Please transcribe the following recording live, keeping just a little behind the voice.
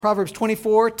Proverbs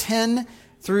 24:10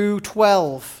 through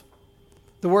 12.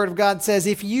 The Word of God says,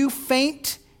 "If you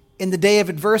faint in the day of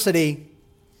adversity,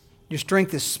 your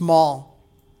strength is small.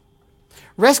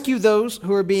 Rescue those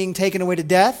who are being taken away to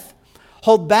death.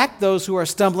 Hold back those who are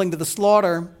stumbling to the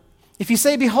slaughter. If you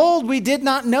say, 'Behold, we did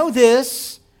not know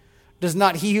this,' does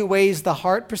not he who weighs the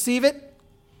heart perceive it?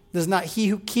 Does not he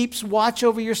who keeps watch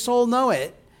over your soul know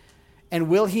it? And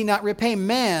will he not repay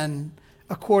man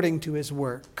according to his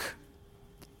work?"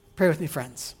 Pray with me,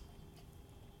 friends.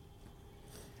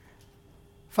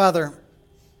 Father,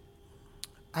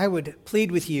 I would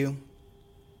plead with you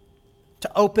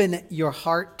to open your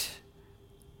heart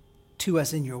to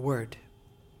us in your word.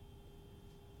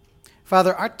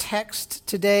 Father, our text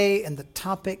today and the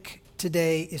topic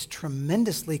today is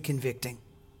tremendously convicting.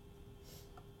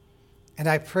 And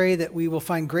I pray that we will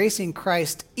find grace in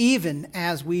Christ even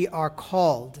as we are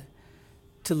called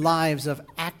to lives of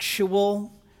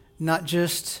actual, not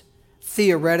just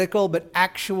theoretical, but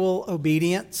actual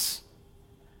obedience.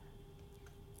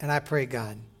 And I pray,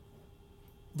 God,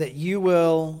 that you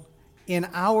will, in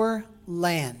our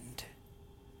land,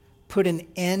 put an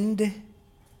end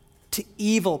to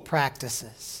evil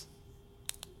practices.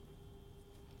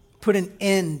 Put an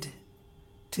end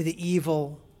to the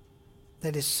evil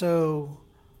that is so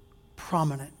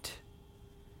prominent.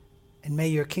 And may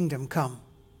your kingdom come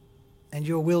and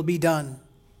your will be done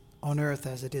on earth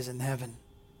as it is in heaven.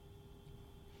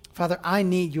 Father, I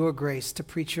need your grace to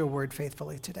preach your word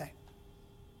faithfully today.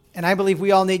 And I believe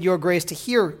we all need your grace to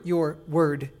hear your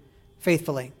word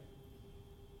faithfully.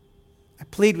 I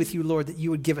plead with you, Lord, that you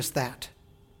would give us that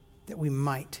we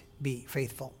might be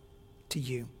faithful to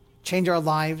you. Change our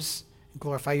lives and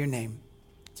glorify your name.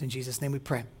 It's in Jesus' name we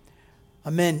pray.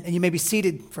 Amen. And you may be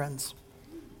seated, friends.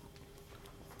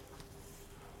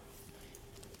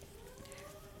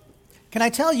 Can I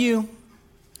tell you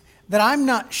that I'm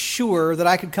not sure that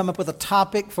I could come up with a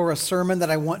topic for a sermon that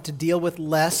I want to deal with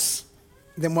less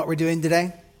than what we're doing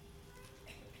today?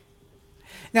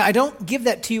 Now, I don't give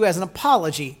that to you as an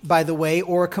apology, by the way,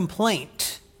 or a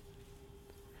complaint.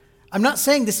 I'm not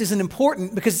saying this isn't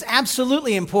important, because it's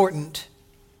absolutely important.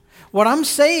 What I'm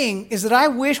saying is that I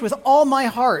wish with all my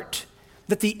heart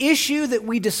that the issue that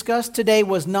we discussed today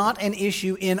was not an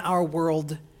issue in our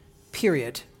world,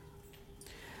 period.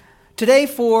 Today,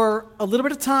 for a little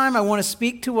bit of time, I want to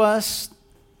speak to us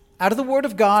out of the Word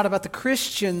of God about the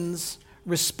Christian's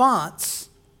response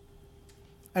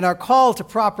and our call to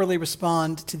properly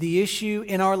respond to the issue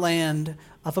in our land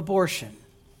of abortion.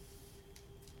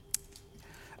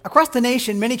 Across the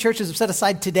nation, many churches have set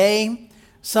aside today.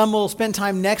 Some will spend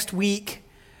time next week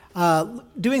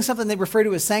doing something they refer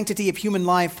to as Sanctity of Human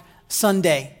Life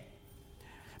Sunday.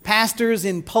 Pastors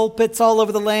in pulpits all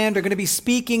over the land are going to be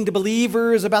speaking to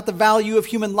believers about the value of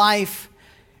human life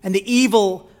and the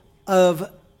evil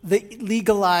of the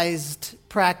legalized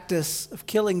practice of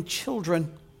killing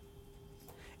children.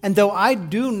 And though I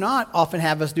do not often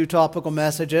have us do topical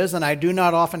messages, and I do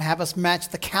not often have us match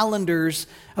the calendars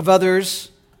of others,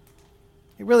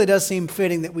 it really does seem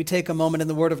fitting that we take a moment in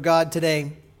the Word of God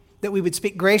today, that we would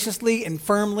speak graciously and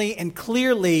firmly and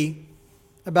clearly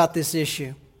about this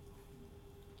issue.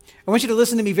 I want you to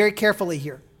listen to me very carefully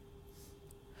here.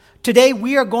 Today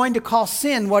we are going to call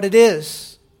sin what it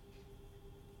is.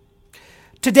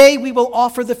 Today we will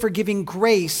offer the forgiving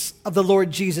grace of the Lord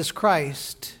Jesus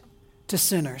Christ to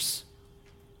sinners.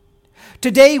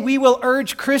 Today we will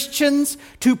urge Christians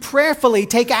to prayerfully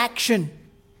take action.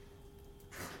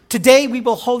 Today we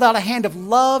will hold out a hand of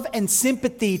love and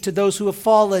sympathy to those who have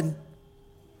fallen.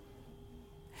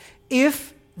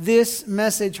 If this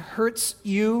message hurts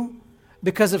you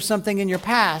because of something in your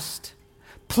past,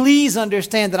 please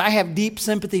understand that I have deep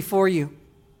sympathy for you.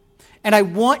 And I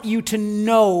want you to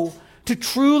know, to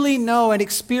truly know and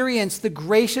experience the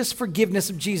gracious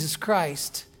forgiveness of Jesus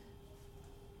Christ.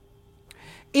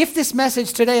 If this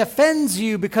message today offends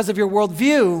you because of your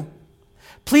worldview,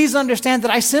 please understand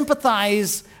that I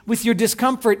sympathize with your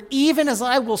discomfort, even as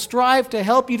I will strive to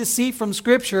help you to see from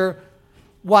Scripture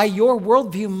why your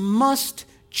worldview must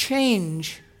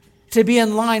change to be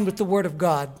in line with the Word of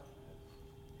God.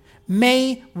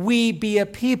 May we be a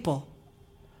people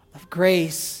of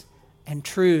grace and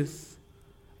truth,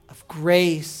 of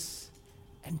grace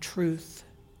and truth,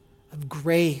 of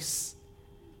grace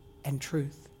and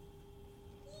truth.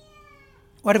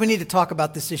 Why do we need to talk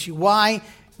about this issue? Why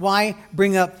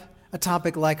bring up a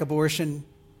topic like abortion?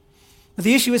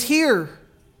 The issue is here.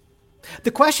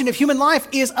 The question of human life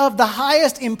is of the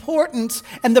highest importance,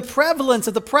 and the prevalence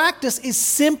of the practice is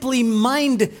simply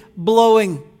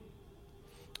mind-blowing.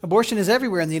 Abortion is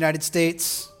everywhere in the United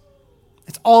States.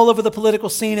 It's all over the political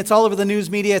scene. It's all over the news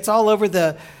media. It's all over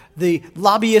the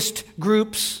lobbyist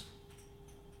groups.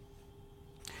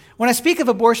 When I speak of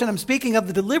abortion, I'm speaking of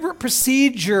the deliberate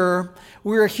procedure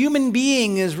where a human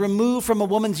being is removed from a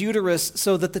woman's uterus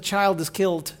so that the child is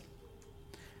killed.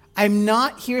 I'm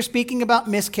not here speaking about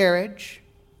miscarriage.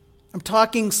 I'm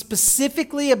talking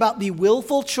specifically about the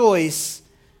willful choice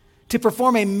to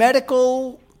perform a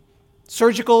medical,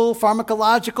 surgical,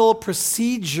 pharmacological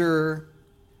procedure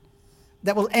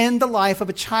that will end the life of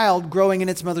a child growing in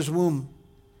its mother's womb.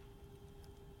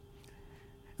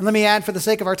 And let me add, for the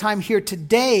sake of our time here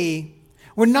today,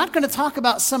 we're not going to talk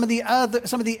about some of the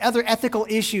other ethical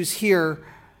issues here.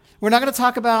 We're not going to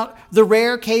talk about the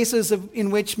rare cases in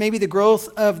which maybe the growth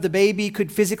of the baby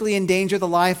could physically endanger the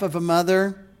life of a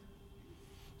mother.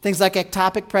 Things like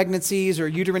ectopic pregnancies or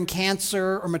uterine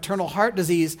cancer or maternal heart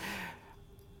disease.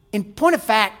 In point of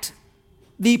fact,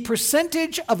 the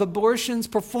percentage of abortions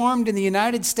performed in the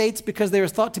United States because they are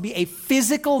thought to be a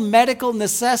physical medical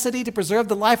necessity to preserve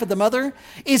the life of the mother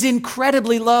is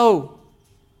incredibly low.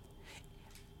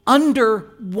 Under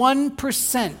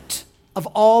 1% of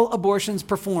all abortions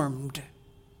performed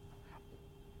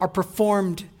are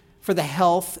performed for the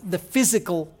health, the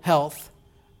physical health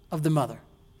of the mother.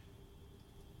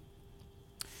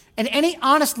 And any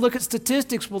honest look at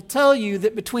statistics will tell you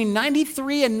that between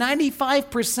 93 and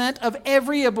 95% of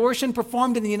every abortion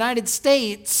performed in the United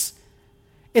States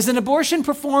is an abortion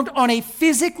performed on a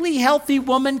physically healthy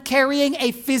woman carrying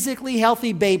a physically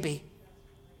healthy baby.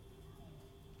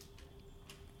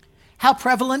 How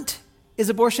prevalent is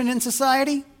abortion in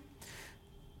society?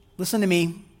 Listen to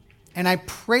me, and I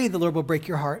pray the Lord will break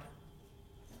your heart.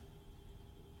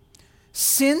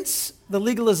 Since the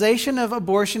legalization of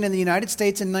abortion in the United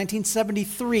States in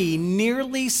 1973,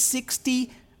 nearly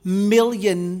 60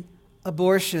 million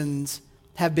abortions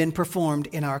have been performed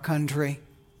in our country.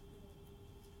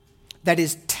 That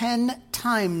is 10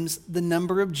 times the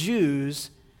number of Jews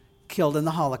killed in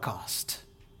the Holocaust.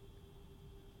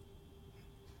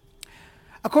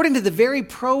 According to the very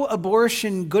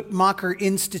pro-abortion Guttmacher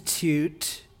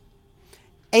Institute,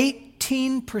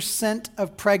 18%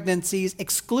 of pregnancies,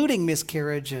 excluding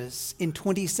miscarriages, in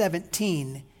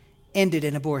 2017 ended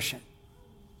in abortion.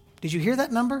 Did you hear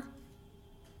that number?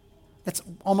 That's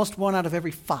almost 1 out of every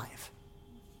 5.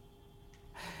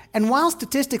 And while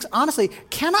statistics, honestly,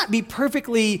 cannot be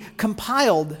perfectly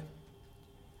compiled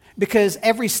because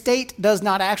every state does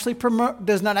not actually report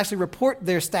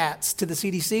their stats to the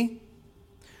CDC,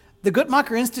 the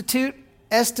Guttmacher Institute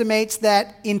estimates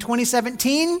that in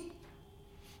 2017,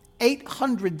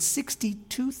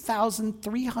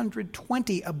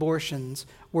 862,320 abortions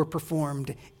were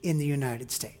performed in the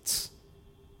United States.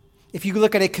 If you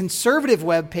look at a conservative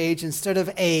webpage instead of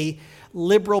a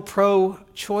liberal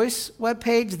pro-choice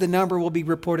webpage, the number will be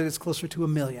reported as closer to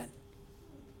 1 million.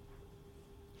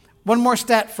 One more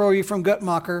stat for you from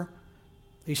Guttmacher. Are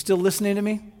you still listening to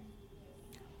me?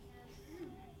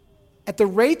 At the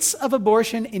rates of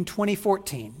abortion in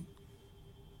 2014,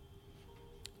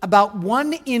 about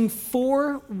 1 in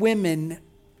 4 women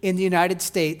in the United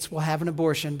States will have an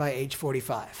abortion by age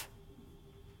 45.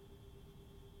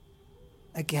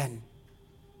 Again,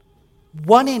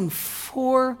 1 in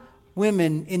 4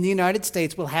 women in the United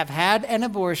States will have had an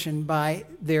abortion by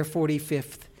their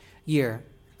 45th year,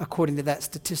 according to that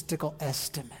statistical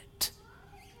estimate.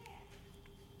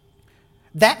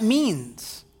 That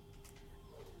means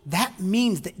that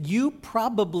you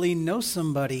probably know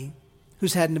somebody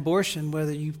who's had an abortion,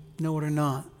 whether you know it or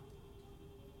not.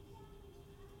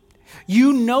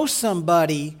 You know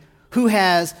somebody who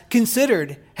has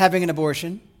considered having an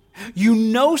abortion. You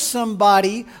know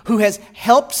somebody who has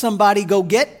helped somebody go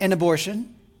get an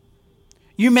abortion.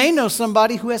 You may know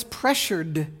somebody who has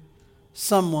pressured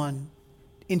someone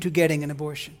into getting an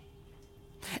abortion.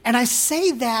 And I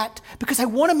say that because I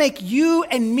want to make you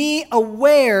and me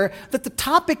aware that the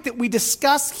topic that we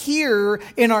discuss here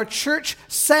in our church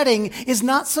setting is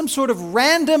not some sort of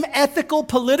random ethical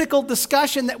political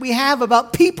discussion that we have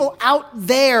about people out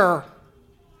there.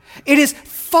 It is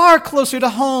far closer to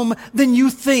home than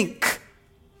you think.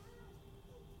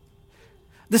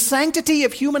 The sanctity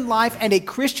of human life and a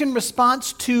Christian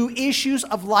response to issues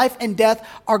of life and death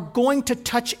are going to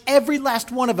touch every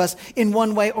last one of us in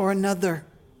one way or another.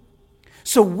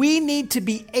 So we need to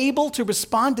be able to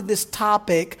respond to this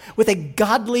topic with a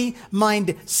godly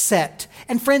mindset.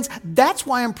 And friends, that's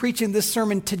why I'm preaching this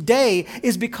sermon today,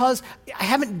 is because I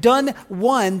haven't done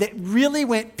one that really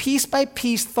went piece by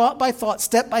piece, thought by thought,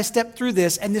 step by step through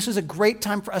this. And this is a great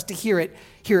time for us to hear it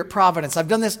here at Providence. I've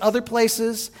done this other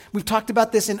places. We've talked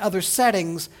about this in other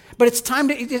settings. But it's time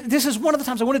this is one of the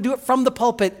times I want to do it from the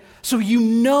pulpit so you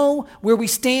know where we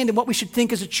stand and what we should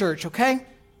think as a church, okay?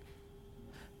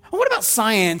 Well, what about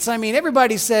science? I mean,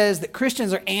 everybody says that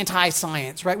Christians are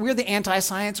anti-science, right? We're the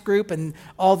anti-science group, and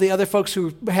all the other folks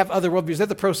who have other worldviews, they're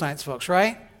the pro-science folks,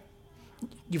 right?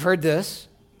 You've heard this.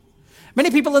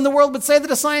 Many people in the world would say that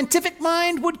a scientific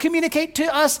mind would communicate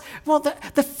to us, well,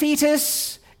 the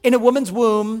fetus in a woman's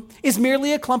womb is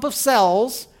merely a clump of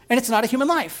cells, and it's not a human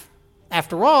life.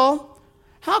 After all,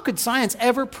 how could science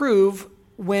ever prove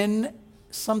when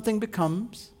something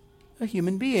becomes a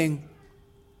human being?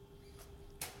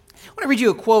 I want to read you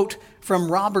a quote from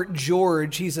Robert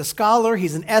George. He's a scholar.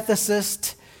 He's an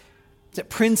ethicist. He's at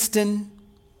Princeton.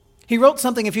 He wrote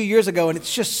something a few years ago, and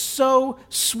it's just so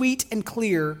sweet and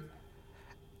clear,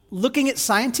 looking at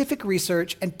scientific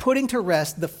research and putting to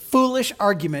rest the foolish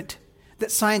argument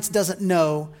that science doesn't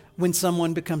know when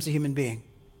someone becomes a human being.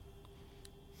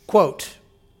 Quote,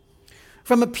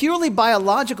 "From a purely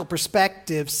biological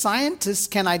perspective, scientists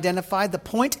can identify the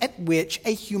point at which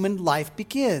a human life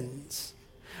begins.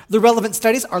 The relevant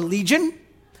studies are legion.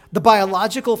 The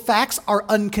biological facts are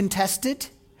uncontested.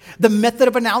 The method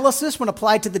of analysis, when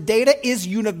applied to the data, is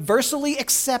universally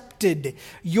accepted.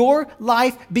 Your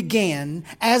life began,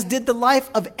 as did the life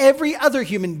of every other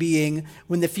human being,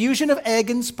 when the fusion of egg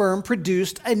and sperm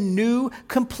produced a new,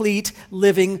 complete,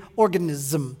 living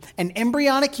organism, an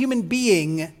embryonic human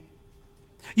being.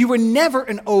 You were never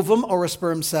an ovum or a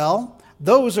sperm cell.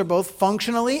 Those are both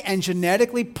functionally and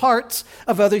genetically parts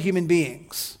of other human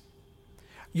beings.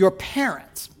 Your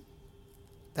parents,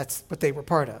 that's what they were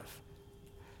part of.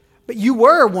 But you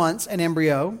were once an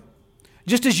embryo,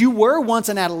 just as you were once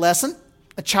an adolescent,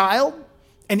 a child,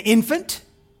 an infant,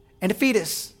 and a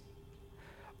fetus.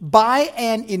 By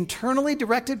an internally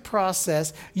directed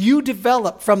process, you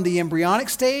develop from the embryonic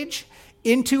stage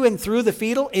into and through the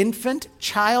fetal, infant,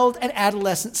 child, and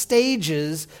adolescent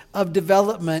stages of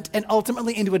development, and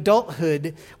ultimately into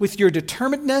adulthood with your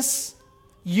determinedness,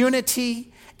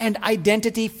 unity, and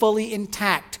identity fully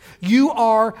intact. You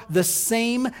are the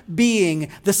same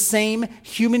being, the same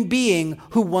human being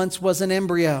who once was an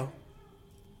embryo.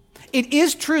 It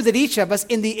is true that each of us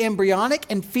in the embryonic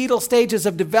and fetal stages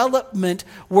of development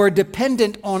were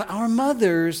dependent on our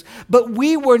mothers, but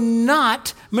we were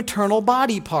not maternal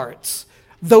body parts.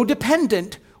 Though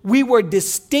dependent, we were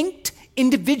distinct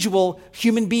individual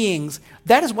human beings.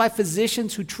 That is why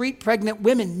physicians who treat pregnant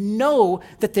women know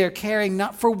that they're caring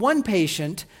not for one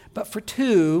patient, but for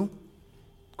two.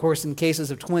 Of course, in cases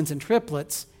of twins and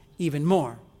triplets, even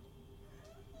more.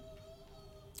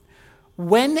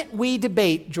 When we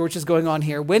debate, George is going on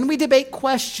here, when we debate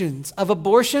questions of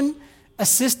abortion,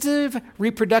 assistive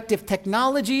reproductive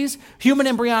technologies, human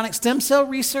embryonic stem cell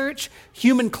research,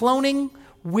 human cloning,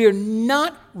 we're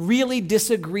not really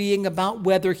disagreeing about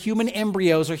whether human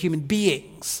embryos are human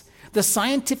beings. The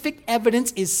scientific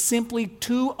evidence is simply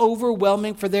too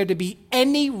overwhelming for there to be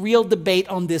any real debate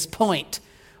on this point.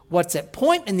 What's at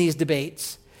point in these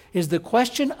debates is the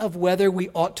question of whether we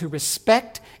ought to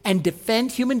respect and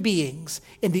defend human beings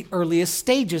in the earliest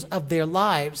stages of their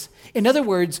lives. In other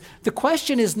words, the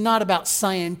question is not about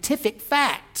scientific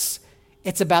facts.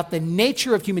 It's about the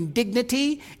nature of human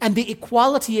dignity and the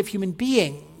equality of human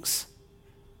beings.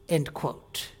 End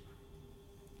quote.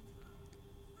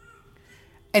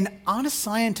 An honest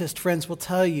scientist, friends, will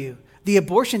tell you the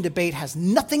abortion debate has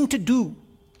nothing to do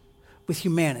with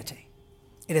humanity.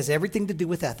 It has everything to do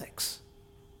with ethics.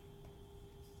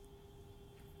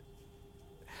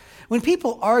 When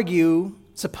people argue,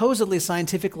 supposedly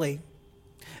scientifically,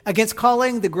 against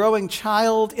calling the growing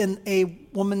child in a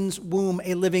woman's womb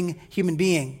a living human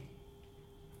being,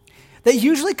 they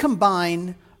usually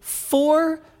combine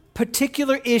four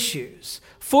particular issues,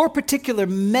 four particular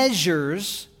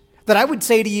measures that I would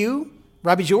say to you,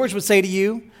 Robbie George would say to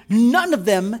you, none of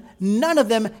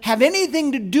them have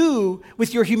anything to do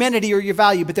with your humanity or your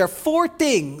value, but there are four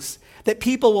things that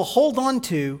people will hold on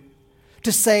to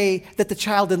say that the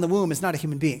child in the womb is not a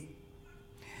human being.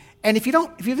 And if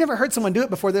you've never heard someone do it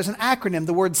before, there's an acronym.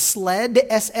 The word SLED,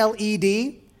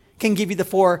 S-L-E-D, can give you the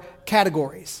four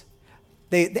categories.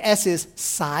 The S is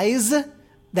size,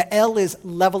 the L is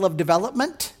level of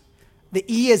development, the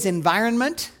E is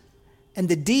environment, and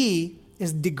the D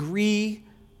is degree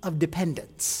of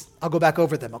dependence. I'll go back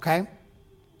over them, okay?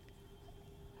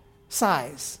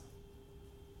 Size.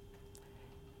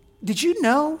 Did you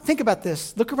know? Think about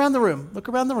this. Look around the room. Look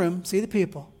around the room. See the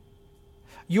people.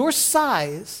 Your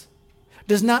size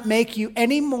does not make you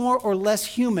any more or less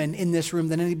human in this room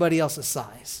than anybody else's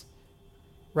size.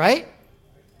 Right?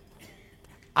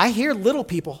 I hear little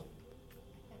people.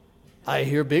 I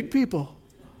hear big people.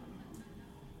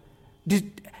 Do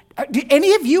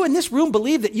any of you in this room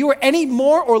believe that you are any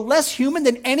more or less human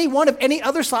than anyone of any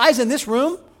other size in this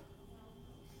room?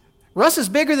 Russ is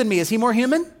bigger than me. Is he more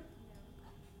human?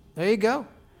 There you go.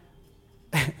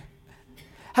 How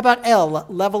about L,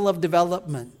 level of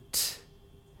development?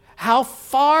 How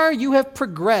far you have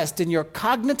progressed in your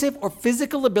cognitive or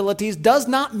physical abilities does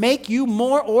not make you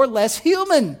more or less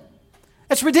human.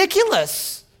 That's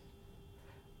ridiculous.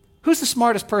 Who's the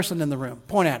smartest person in the room?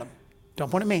 Point at them. Don't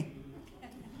point at me.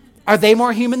 Are they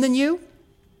more human than you?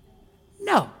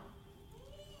 No.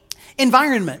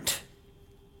 Environment.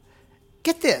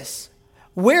 Get this.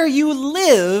 Where you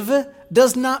live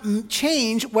does not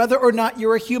change whether or not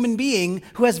you're a human being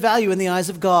who has value in the eyes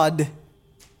of God.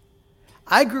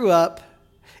 I grew up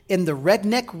in the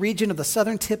redneck region of the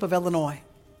southern tip of Illinois.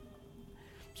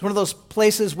 It's one of those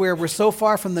places where we're so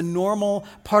far from the normal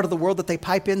part of the world that they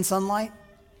pipe in sunlight.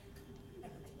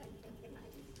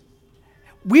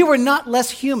 We were not less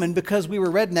human because we were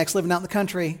rednecks living out in the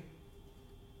country.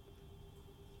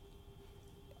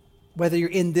 Whether you're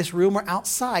in this room or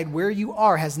outside, where you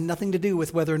are has nothing to do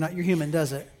with whether or not you're human,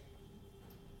 does it?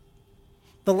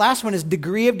 The last one is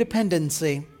degree of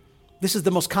dependency. This is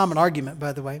the most common argument,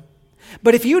 by the way.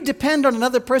 But if you depend on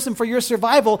another person for your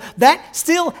survival, that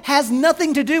still has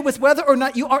nothing to do with whether or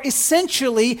not you are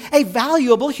essentially a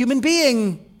valuable human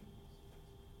being.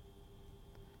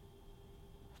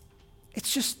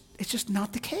 It's just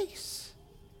not the case.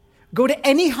 Go to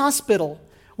any hospital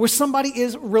where somebody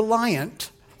is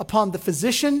reliant upon the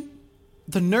physician,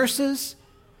 the nurses,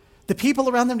 the people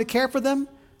around them to care for them,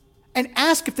 and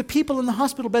ask if the people in the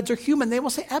hospital beds are human. They will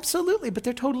say, absolutely, but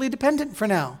they're totally dependent for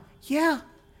now. Yeah,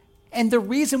 and the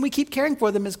reason we keep caring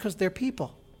for them is because they're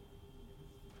people.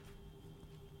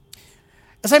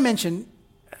 As I mentioned,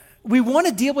 we want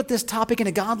to deal with this topic in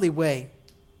a godly way.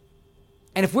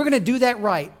 And if we're going to do that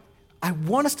right, I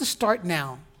want us to start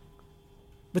now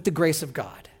with the grace of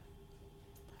God.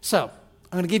 So,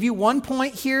 I'm going to give you 1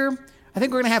 point here. I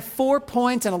think we're going to have 4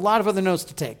 points and a lot of other notes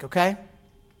to take, okay?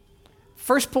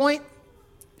 First point,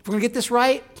 if we're going to get this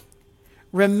right,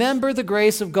 remember the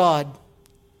grace of God.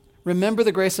 Remember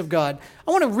the grace of God.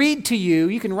 I want to read to you.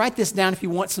 You can write this down if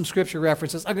you want some scripture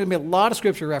references. I'm going to be a lot of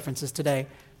scripture references today.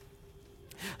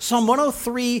 Psalm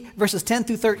 103, verses 10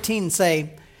 through 13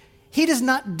 say, He does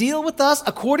not deal with us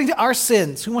according to our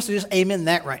sins. Who wants to just amen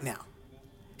that right now?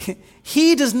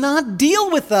 He does not deal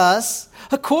with us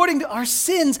according to our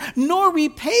sins, nor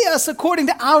repay us according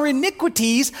to our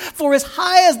iniquities. For as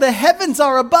high as the heavens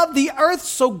are above the earth,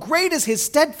 so great is his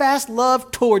steadfast love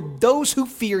toward those who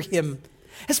fear him.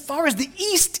 As far as the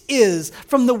east is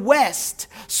from the west,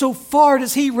 so far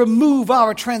does he remove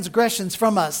our transgressions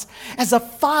from us. As a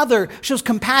father shows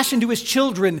compassion to his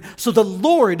children, so the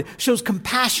Lord shows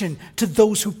compassion to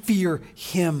those who fear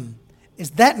him.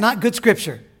 Is that not good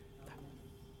scripture?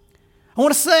 I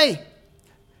want to say,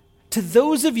 to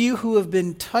those of you who have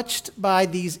been touched by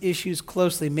these issues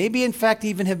closely, maybe in fact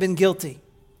even have been guilty,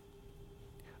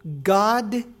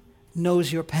 God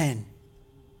knows your pain.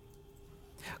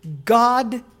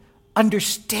 God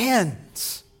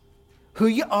understands who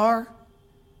you are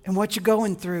and what you're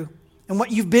going through and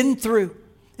what you've been through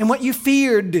and what you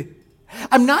feared.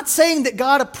 I'm not saying that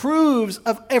God approves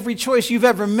of every choice you've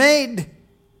ever made.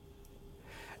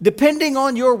 Depending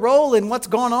on your role in what's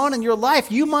gone on in your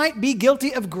life, you might be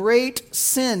guilty of great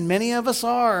sin. Many of us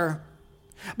are.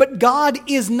 But God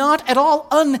is not at all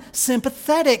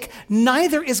unsympathetic.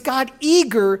 Neither is God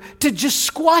eager to just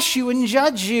squash you and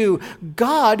judge you.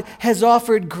 God has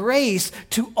offered grace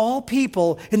to all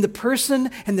people in the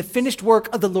person and the finished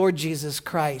work of the Lord Jesus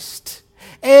Christ.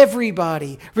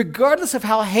 Everybody, regardless of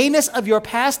how heinous of your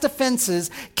past offenses,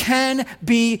 can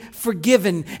be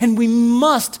forgiven. And we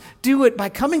must do it by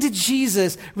coming to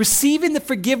Jesus, receiving the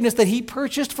forgiveness that he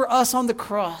purchased for us on the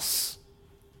cross,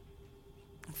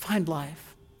 and find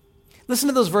life. Listen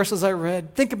to those verses I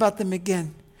read. Think about them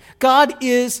again. God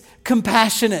is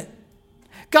compassionate.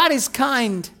 God is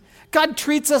kind. God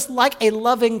treats us like a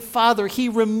loving father. He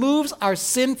removes our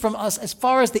sin from us as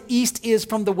far as the east is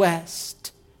from the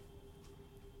west.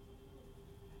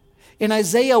 In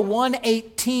Isaiah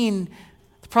 1:18,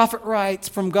 the prophet writes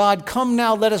from God, "Come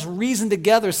now, let us reason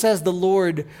together, says the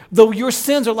Lord. Though your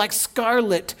sins are like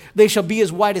scarlet, they shall be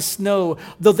as white as snow.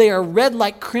 Though they are red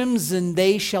like crimson,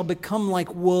 they shall become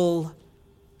like wool."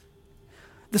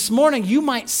 This morning, you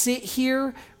might sit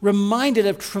here reminded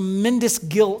of tremendous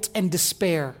guilt and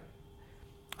despair.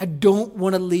 I don't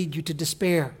want to lead you to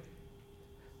despair.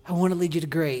 I want to lead you to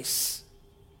grace.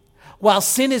 While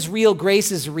sin is real,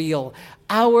 grace is real.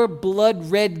 Our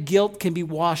blood-red guilt can be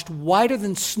washed whiter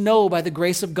than snow by the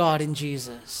grace of God in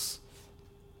Jesus.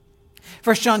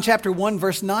 1 John chapter 1,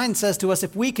 verse 9 says to us,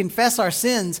 if we confess our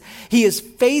sins, he is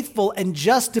faithful and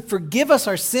just to forgive us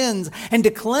our sins and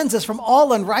to cleanse us from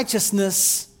all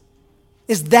unrighteousness.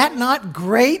 Is that not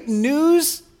great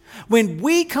news? When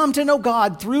we come to know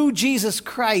God through Jesus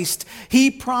Christ, he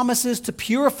promises to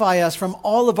purify us from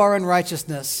all of our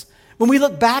unrighteousness. When we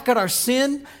look back at our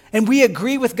sin and we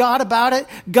agree with God about it,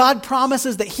 God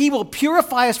promises that he will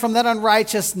purify us from that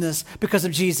unrighteousness because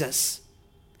of Jesus.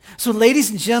 So,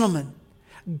 ladies and gentlemen,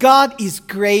 God is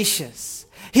gracious.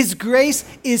 His grace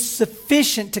is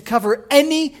sufficient to cover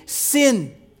any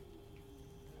sin.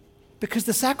 Because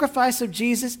the sacrifice of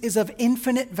Jesus is of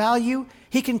infinite value,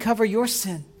 he can cover your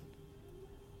sin.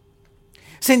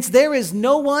 Since there is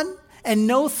no one and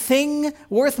no thing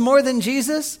worth more than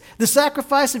Jesus, the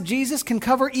sacrifice of Jesus can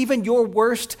cover even your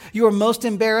worst, your most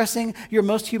embarrassing, your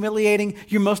most humiliating,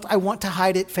 your most I want to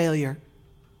hide it failure.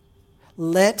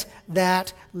 Let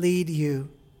that lead you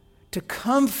to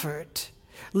comfort.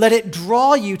 Let it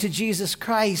draw you to Jesus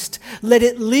Christ. Let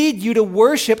it lead you to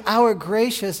worship our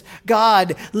gracious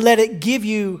God. Let it give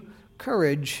you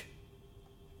courage.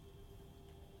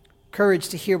 Courage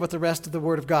to hear what the rest of the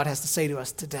Word of God has to say to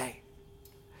us today.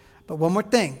 But one more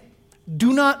thing.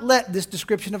 Do not let this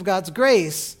description of God's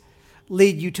grace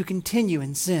lead you to continue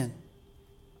in sin.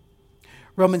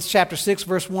 Romans chapter 6,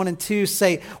 verse 1 and 2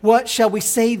 say, what shall we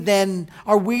say then?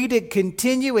 Are we to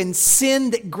continue in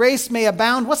sin that grace may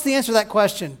abound? What's the answer to that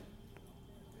question?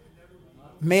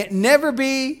 May it never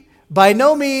be. By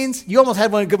no means. You almost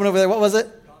had one good one over there. What was it?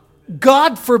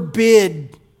 God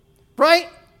forbid. Right?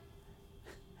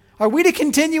 Are we to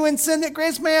continue in sin that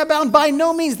grace may abound? By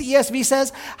no means, the ESV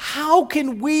says. How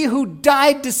can we who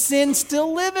died to sin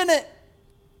still live in it?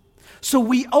 So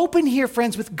we open here,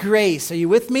 friends, with grace. Are you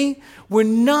with me? We're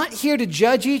not here to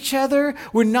judge each other.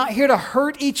 We're not here to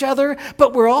hurt each other.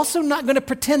 But we're also not going to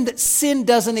pretend that sin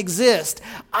doesn't exist.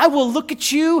 I will look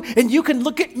at you and you can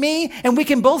look at me and we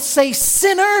can both say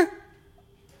sinner.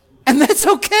 And that's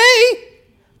okay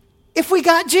if we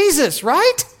got Jesus,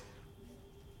 right?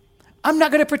 I'm not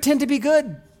going to pretend to be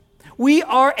good. We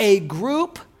are a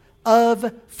group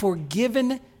of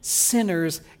forgiven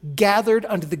sinners gathered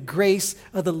under the grace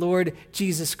of the Lord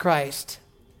Jesus Christ.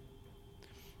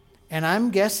 And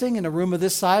I'm guessing in a room of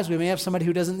this size, we may have somebody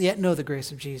who doesn't yet know the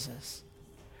grace of Jesus.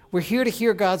 We're here to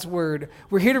hear God's word.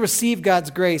 We're here to receive God's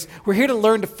grace. We're here to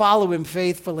learn to follow him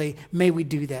faithfully. May we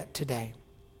do that today.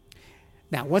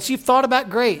 Now, once you've thought about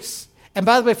grace, and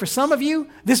by the way, for some of you,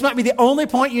 this might be the only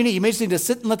point you need. You may just need to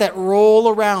sit and let that roll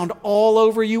around all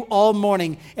over you all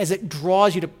morning as it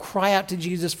draws you to cry out to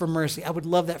Jesus for mercy. I would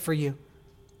love that for you.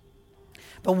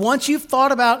 But once you've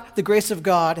thought about the grace of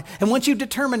God, and once you've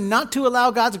determined not to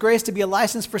allow God's grace to be a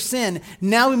license for sin,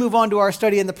 now we move on to our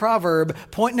study in the proverb.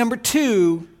 Point number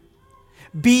 2,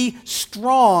 be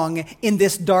strong in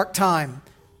this dark time.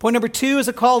 Point number 2 is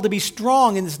a call to be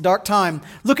strong in this dark time.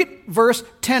 Look at verse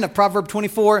 10 of Proverb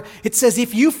 24. It says,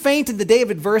 if you faint in the day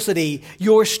of adversity,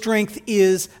 your strength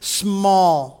is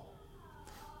small.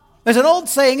 There's an old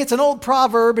saying, it's an old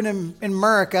proverb in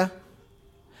America.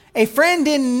 A friend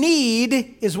in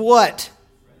need is what?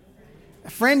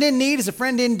 A friend in need is a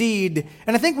friend indeed.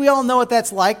 And I think we all know what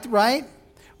that's like, right?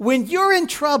 When you're in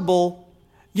trouble,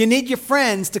 you need your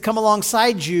friends to come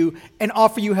alongside you and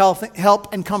offer you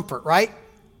help and comfort, right?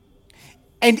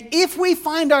 And if we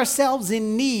find ourselves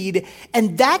in need,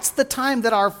 and that's the time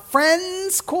that our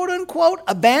friends, quote unquote,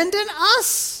 abandon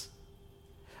us,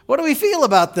 what do we feel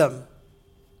about them?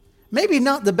 Maybe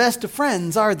not the best of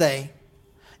friends, are they?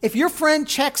 If your friend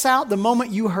checks out the moment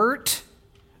you hurt,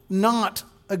 not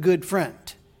a good friend.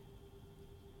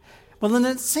 Well, in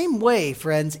the same way,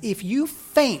 friends, if you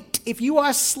faint, if you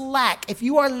are slack, if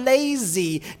you are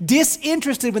lazy,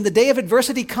 disinterested when the day of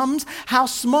adversity comes, how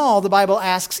small, the Bible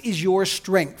asks, is your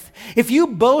strength? If you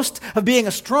boast of being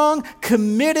a strong,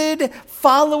 committed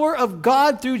follower of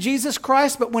God through Jesus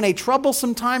Christ, but when a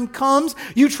troublesome time comes,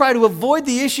 you try to avoid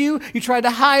the issue, you try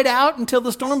to hide out until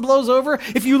the storm blows over,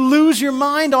 if you lose your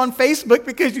mind on Facebook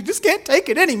because you just can't take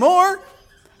it anymore,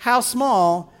 how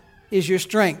small is your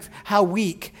strength? How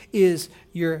weak is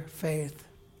your faith?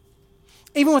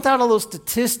 Even without all those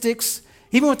statistics,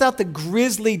 even without the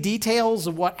grisly details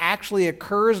of what actually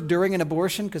occurs during an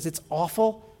abortion, because it's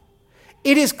awful,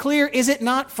 it is clear, is it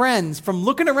not, friends, from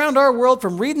looking around our world,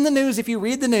 from reading the news, if you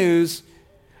read the news,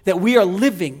 that we are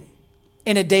living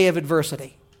in a day of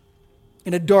adversity,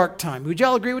 in a dark time. Would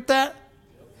y'all agree with that?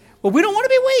 Well, we don't want to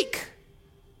be weak.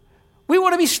 We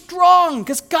want to be strong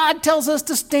because God tells us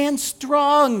to stand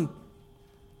strong.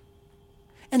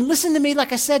 And listen to me,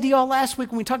 like I said to y'all last week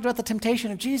when we talked about the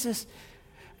temptation of Jesus.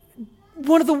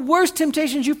 One of the worst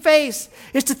temptations you face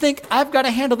is to think, I've got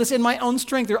to handle this in my own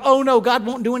strength, or, oh no, God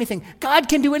won't do anything. God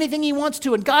can do anything he wants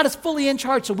to, and God is fully in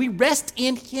charge. So we rest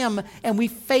in him and we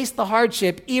face the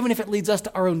hardship, even if it leads us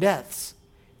to our own deaths.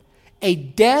 A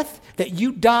death that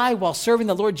you die while serving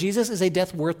the Lord Jesus is a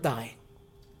death worth dying.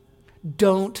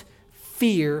 Don't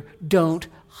fear, don't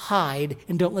hide,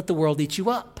 and don't let the world eat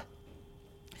you up.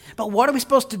 But what are we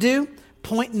supposed to do?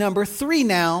 Point number 3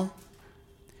 now.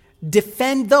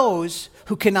 Defend those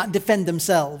who cannot defend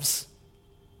themselves.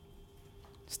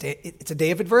 It's a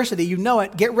day of adversity. You know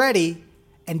it. Get ready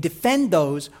and defend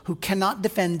those who cannot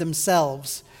defend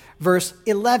themselves. Verse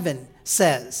 11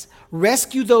 says,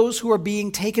 rescue those who are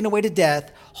being taken away to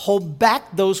death. Hold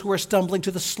back those who are stumbling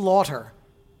to the slaughter.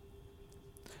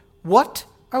 What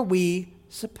are we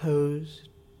supposed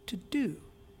to do?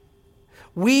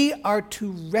 We are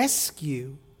to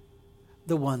rescue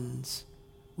the ones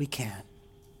we can.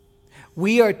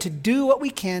 We are to do what we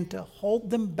can to hold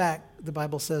them back, the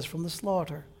Bible says, from the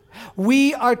slaughter.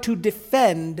 We are to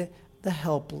defend the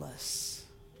helpless.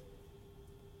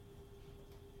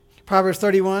 Proverbs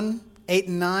 31, 8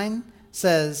 and 9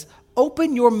 says,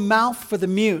 open your mouth for the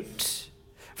mute,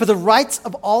 for the rights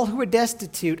of all who are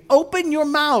destitute. Open your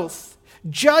mouth,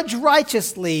 judge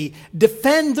righteously,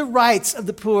 defend the rights of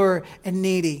the poor and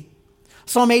needy.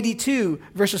 Psalm 82,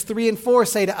 verses 3 and 4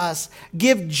 say to us,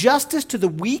 give justice to the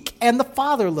weak and the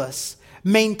fatherless.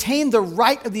 Maintain the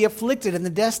right of the afflicted and the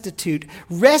destitute.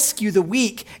 Rescue the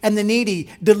weak and the needy.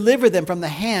 Deliver them from the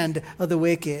hand of the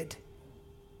wicked.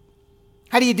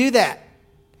 How do you do that?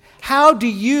 How do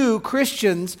you,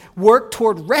 Christians, work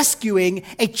toward rescuing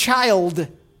a child?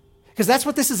 Because that's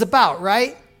what this is about,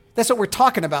 right? That's what we're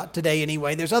talking about today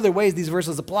anyway. There's other ways these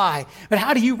verses apply. But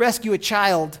how do you rescue a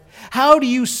child? How do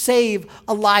you save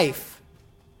a life?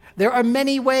 There are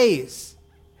many ways.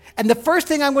 And the first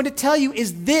thing I'm going to tell you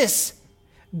is this.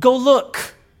 Go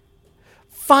look.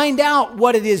 Find out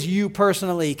what it is you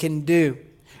personally can do.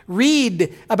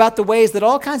 Read about the ways that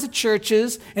all kinds of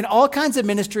churches and all kinds of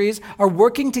ministries are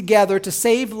working together to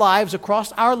save lives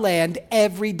across our land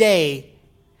every day.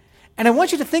 And I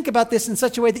want you to think about this in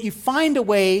such a way that you find a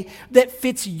way that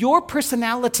fits your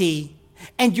personality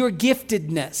and your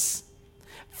giftedness.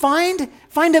 Find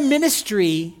a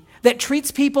ministry that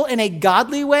treats people in a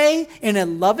godly way, in a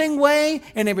loving way,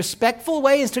 in a respectful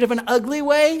way instead of an ugly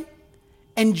way,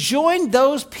 and join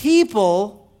those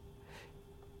people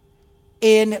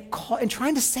in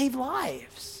trying to save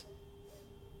lives.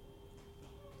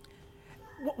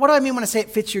 What do I mean when I say it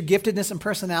fits your giftedness and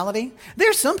personality?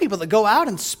 There's some people that go out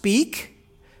and speak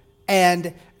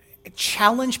and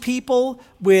challenge people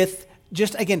with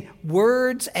just, again,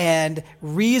 words and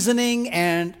reasoning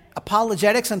and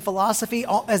apologetics and philosophy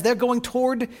as they're going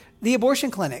toward the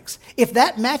abortion clinics. If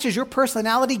that matches your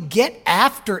personality, get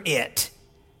after it.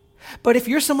 But if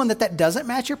you're someone that doesn't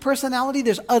match your personality,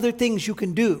 there's other things you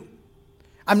can do.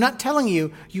 I'm not telling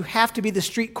you have to be the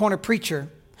street corner preacher.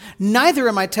 Neither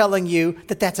am I telling you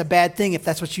that that's a bad thing if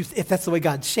that's the way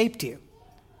God shaped you.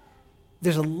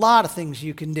 There's a lot of things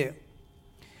you can do.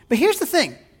 But here's the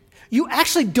thing. You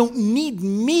actually don't need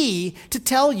me to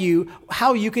tell you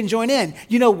how you can join in.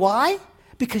 You know why?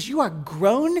 Because you are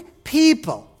grown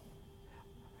people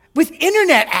with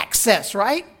internet access,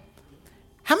 right?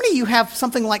 How many of you have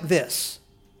something like this?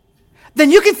 Then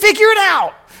you can figure it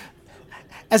out.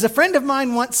 As a friend of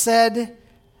mine once said,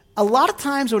 a lot of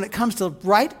times when it comes to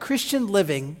right Christian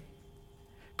living,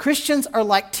 Christians are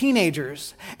like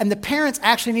teenagers, and the parents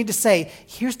actually need to say,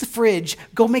 here's the fridge,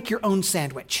 go make your own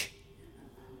sandwich.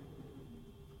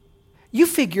 You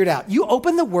figure it out. You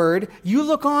open the Word, you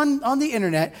look on the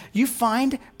internet, you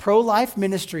find pro-life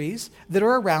ministries that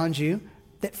are around you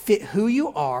that fit who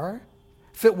you are,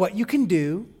 fit what you can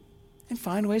do, and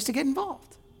find ways to get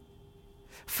involved.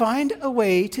 Find a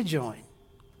way to join.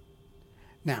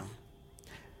 Now,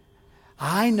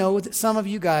 I know that some of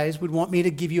you guys would want me to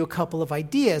give you a couple of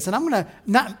ideas, and I'm going to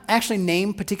not actually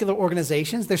name particular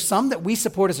organizations. There's some that we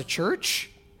support as a church.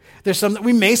 There's some that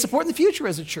we may support in the future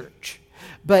as a church.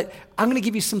 But I'm going to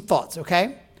give you some thoughts,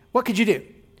 okay? What could you do?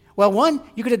 Well, one,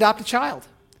 you could adopt a child.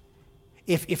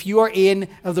 If you are in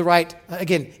of the right,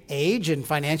 again, age and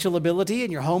financial ability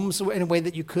and your home's in a way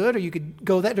that you could, or you could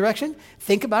go that direction,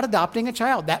 think about adopting a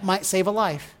child. That might save a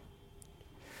life.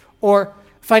 Or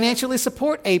financially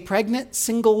support a pregnant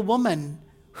single woman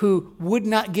who would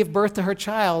not give birth to her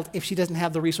child if she doesn't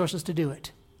have the resources to do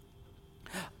it.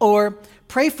 Or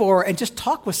pray for and just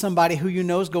talk with somebody who you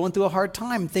know is going through a hard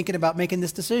time thinking about making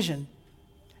this decision.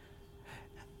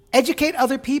 Educate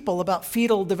other people about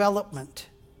fetal development.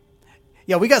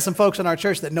 Yeah, we got some folks in our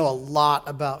church that know a lot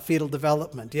about fetal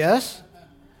development, yes?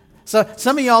 So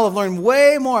some of y'all have learned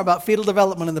way more about fetal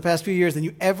development in the past few years than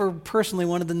you ever personally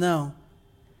wanted to know.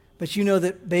 But you know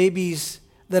that babies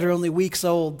that are only weeks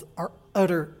old are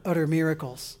utter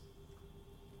miracles.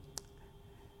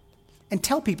 And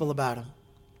tell people about them.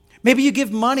 Maybe you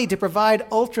give money to provide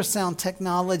ultrasound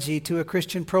technology to a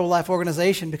Christian pro-life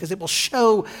organization because it will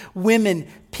show women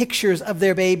pictures of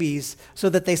their babies so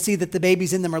that they see that the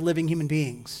babies in them are living human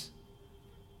beings.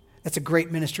 That's a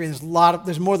great ministry, and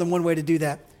there's more than one way to do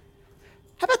that.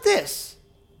 How about this?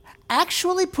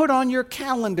 Actually put on your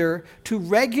calendar to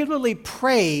regularly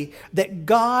pray that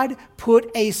God put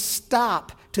a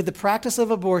stop to the practice of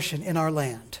abortion in our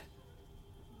land.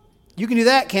 You can do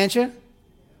that, can't you?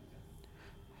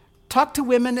 Talk to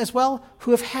women as well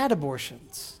who have had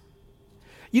abortions.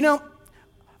 You know,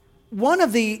 one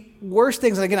of the worst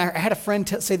things, and again, I had a friend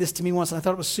say this to me once, and I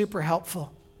thought it was super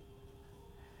helpful.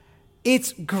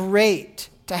 It's great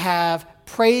to have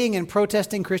praying and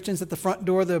protesting Christians at the front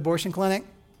door of the abortion clinic.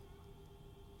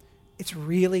 It's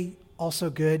really also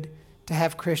good to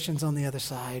have Christians on the other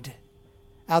side,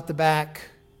 out the back,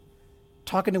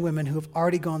 talking to women who have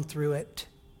already gone through it.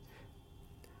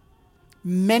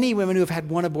 Many women who have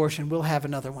had one abortion will have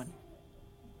another one.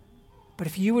 But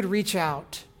if you would reach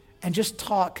out and just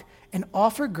talk and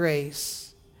offer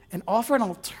grace and offer an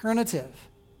alternative,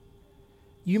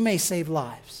 you may save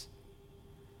lives.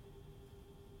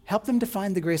 Help them to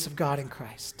find the grace of God in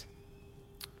Christ.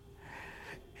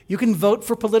 You can vote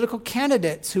for political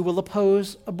candidates who will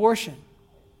oppose abortion.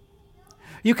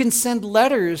 You can send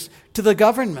letters to the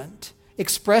government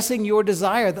expressing your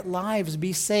desire that lives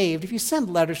be saved. If you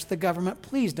send letters to the government,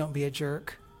 please don't be a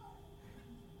jerk.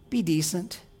 Be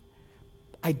decent.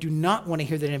 I do not want to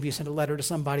hear that any of you sent a letter to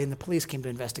somebody and the police came to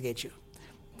investigate you.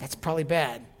 That's probably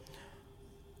bad.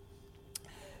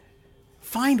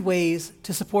 Find ways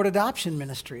to support adoption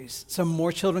ministries so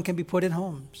more children can be put in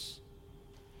homes.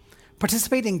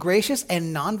 Participate in gracious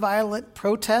and nonviolent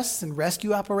protests and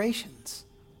rescue operations.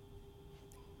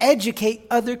 Educate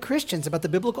other Christians about the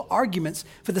biblical arguments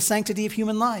for the sanctity of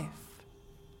human life.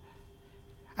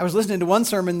 I was listening to one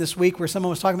sermon this week where someone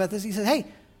was talking about this. He said, hey,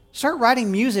 start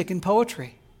writing music and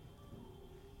poetry.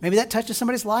 Maybe that touches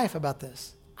somebody's life about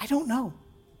this. I don't know.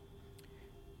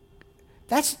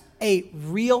 That's a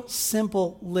real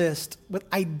simple list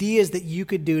with ideas that you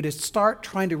could do to start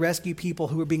trying to rescue people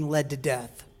who are being led to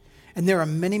death. And there are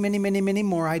many, many, many, many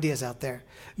more ideas out there.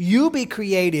 You be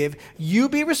creative, you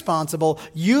be responsible,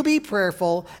 you be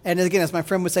prayerful, and again, as my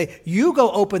friend would say, you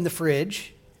go open the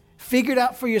fridge, figure it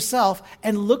out for yourself,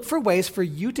 and look for ways for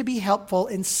you to be helpful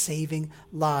in saving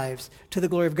lives to the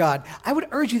glory of God. I would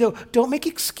urge you, though, don't make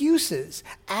excuses.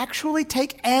 Actually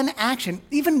take an action,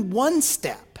 even one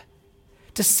step,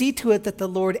 to see to it that the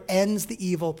Lord ends the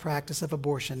evil practice of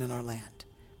abortion in our land.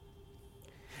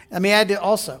 Let me add to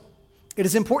also, it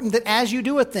is important that as you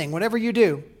do a thing, whatever you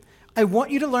do, I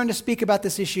want you to learn to speak about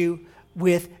this issue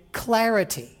with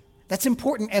clarity. That's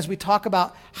important as we talk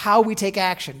about how we take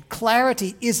action.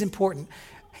 Clarity is important.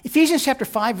 Ephesians chapter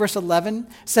 5, verse 11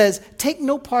 says, take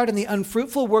no part in the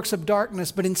unfruitful works of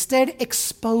darkness, but instead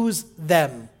expose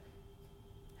them.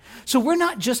 So we're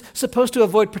not just supposed to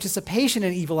avoid participation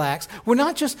in evil acts. We're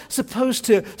not just supposed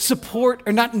to support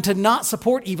or not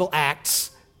support evil acts.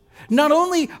 Not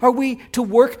only are we to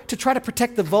work to try to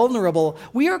protect the vulnerable,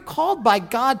 we are called by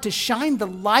God to shine the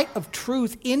light of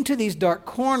truth into these dark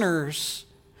corners.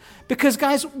 Because,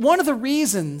 guys, one of the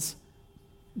reasons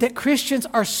that Christians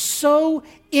are so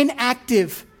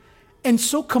inactive and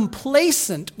so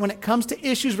complacent when it comes to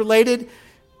issues related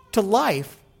to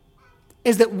life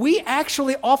is that we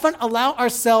actually often allow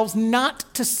ourselves not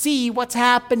to see what's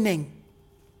happening.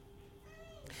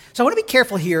 So I want to be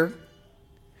careful here.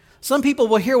 Some people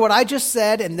will hear what I just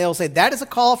said and they'll say, that is a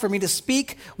call for me to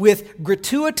speak with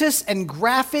gratuitous and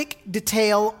graphic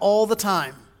detail all the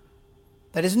time.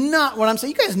 That is not what I'm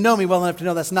saying. You guys know me well enough to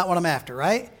know that's not what I'm after,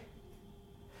 right?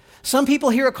 Some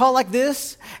people hear a call like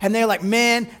this and they're like,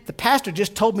 man, the pastor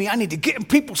just told me I need to get in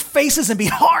people's faces and be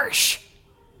harsh.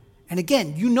 And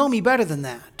again, you know me better than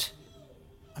that.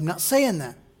 I'm not saying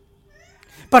that.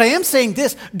 But I am saying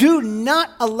this, do not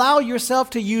allow yourself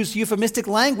to use euphemistic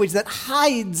language that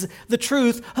hides the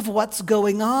truth of what's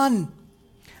going on.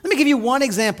 Let me give you one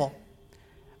example.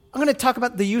 I'm going to talk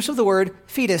about the use of the word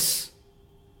fetus.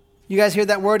 You guys hear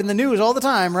that word in the news all the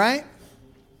time, right?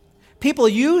 People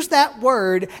use that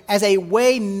word as a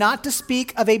way not to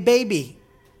speak of a baby.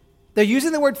 They're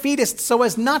using the word fetus so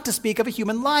as not to speak of a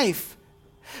human life.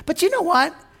 But you know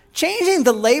what? Changing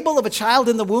the label of a child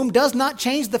in the womb does not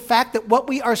change the fact that what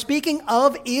we are speaking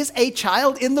of is a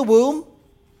child in the womb.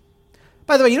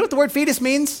 By the way, you know what the word fetus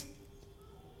means?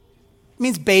 It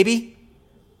means baby.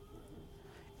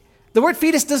 The word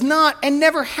fetus does not and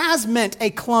never has meant a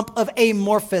clump of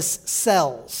amorphous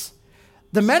cells.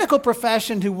 The medical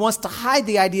profession who wants to hide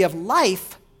the idea of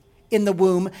life in the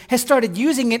womb has started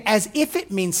using it as if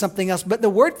it means something else, but the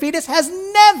word fetus has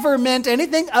never meant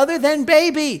anything other than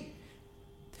baby.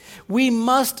 We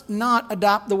must not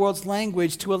adopt the world's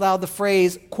language to allow the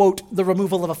phrase, quote, the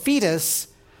removal of a fetus,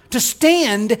 to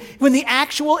stand when the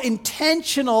actual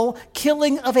intentional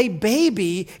killing of a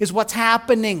baby is what's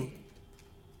happening.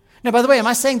 Now, by the way, am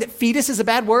I saying that fetus is a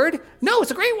bad word? No,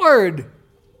 it's a great word.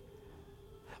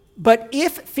 But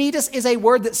if fetus is a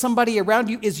word that somebody around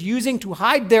you is using to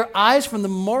hide their eyes from the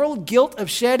moral guilt of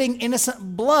shedding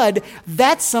innocent blood,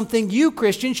 that's something you,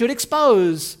 Christian, should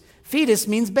expose. Fetus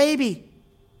means baby.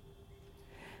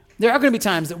 There are going to be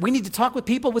times that we need to talk with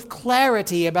people with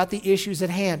clarity about the issues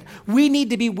at hand. We need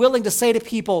to be willing to say to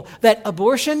people that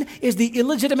abortion is the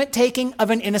illegitimate taking of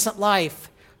an innocent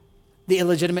life. The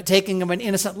illegitimate taking of an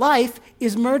innocent life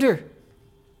is murder.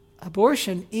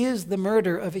 Abortion is the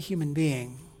murder of a human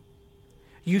being.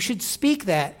 You should speak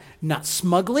that, not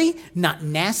smugly, not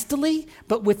nastily,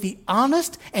 but with the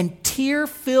honest and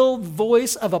tear-filled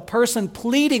voice of a person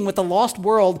pleading with the lost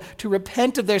world to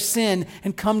repent of their sin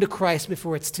and come to Christ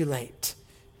before it's too late.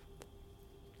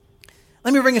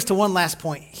 Let me bring us to one last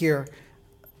point here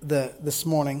this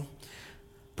morning.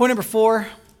 Point number 4.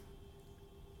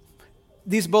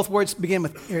 These both words begin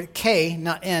with K,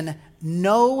 not N.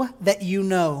 Know that you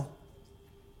know.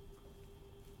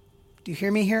 Do you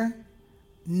hear me here?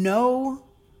 Know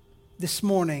this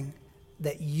morning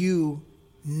that you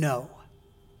know.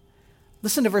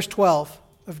 Listen to verse 12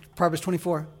 of Proverbs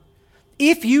 24.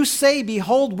 If you say,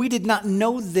 behold, we did not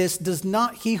know this, does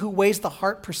not he who weighs the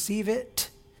heart perceive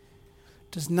it?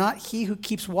 Does not he who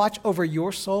keeps watch over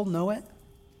your soul know it?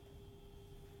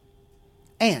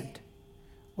 And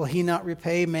will he not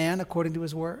repay man according to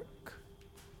his work?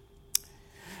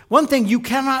 One thing you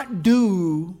cannot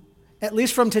do, at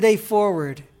least from today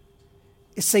forward,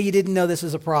 is say you didn't know this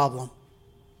is a problem.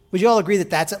 Would you all agree that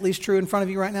that's at least true in front of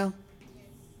you right now?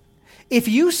 If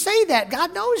you say that,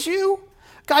 God knows you.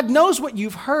 God knows what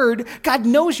you've heard. God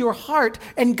knows your heart.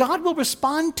 And God will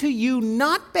respond to you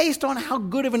not based on how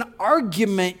good of an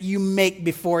argument you make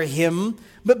before Him,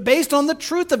 but based on the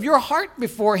truth of your heart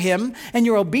before Him and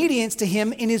your obedience to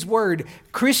Him in His Word.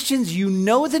 Christians, you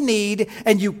know the need,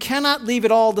 and you cannot leave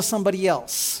it all to somebody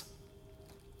else.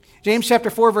 James chapter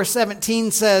 4, verse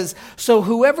 17 says, so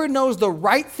whoever knows the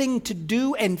right thing to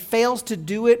do and fails to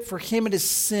do it, for him it is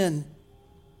sin.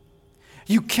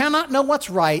 You cannot know what's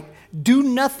right, do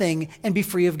nothing, and be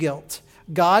free of guilt.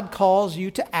 God calls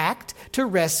you to act, to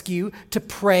rescue, to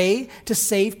pray, to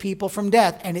save people from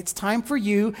death. And it's time for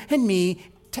you and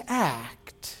me to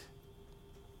act.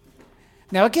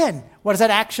 Now again, what does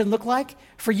that action look like?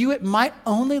 For you, it might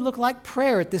only look like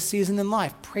prayer at this season in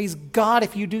life. Praise God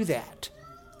if you do that.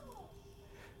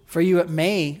 For you, it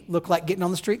may look like getting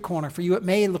on the street corner. For you, it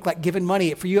may look like giving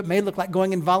money. For you, it may look like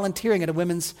going and volunteering at a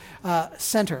women's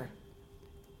center.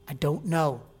 I don't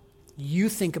know. You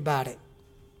think about it.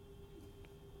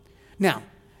 Now,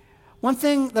 one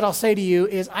thing that I'll say to you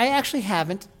is I actually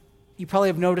haven't, you probably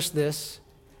have noticed this,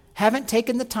 haven't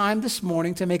taken the time this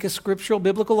morning to make a scriptural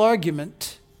biblical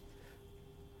argument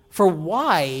for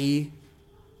why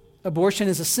abortion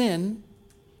is a sin,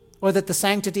 or that the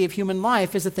sanctity of human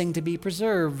life is a thing to be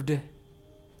preserved.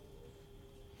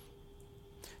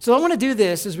 So I want to do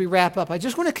this as we wrap up. I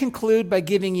just want to conclude by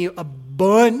giving you a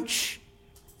bunch,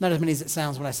 not as many as it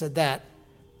sounds when I said that,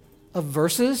 of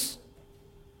verses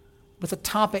with a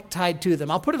topic tied to them.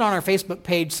 I'll put it on our Facebook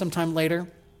page sometime later.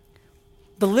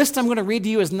 The list I'm going to read to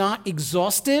you is not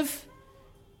exhaustive,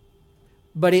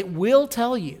 but it will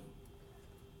tell you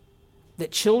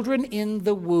that children in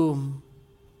the womb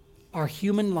are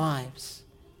human lives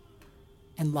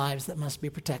and lives that must be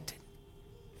protected.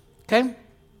 Okay?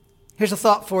 Here's a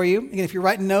thought for you. Again, if you're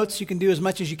writing notes, you can do as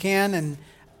much as you can, and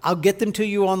I'll get them to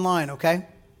you online, okay?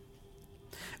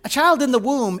 A child in the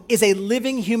womb is a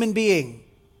living human being.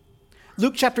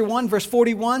 Luke chapter 1, verse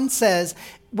 41 says,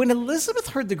 when Elizabeth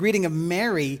heard the greeting of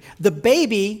Mary, the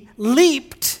baby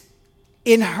leaped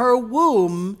in her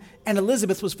womb, and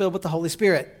Elizabeth was filled with the Holy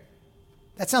Spirit.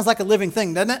 That sounds like a living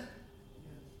thing, doesn't it?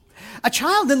 A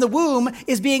child in the womb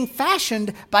is being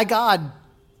fashioned by God.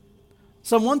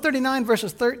 Psalm 139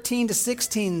 verses 13 to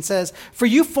 16 says, "For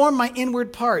you formed my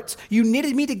inward parts. You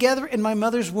knitted me together in my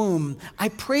mother's womb. I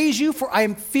praise you, for I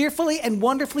am fearfully and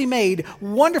wonderfully made.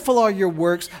 Wonderful are your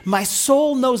works. My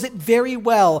soul knows it very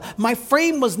well. My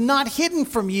frame was not hidden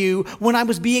from you when I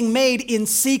was being made in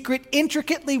secret,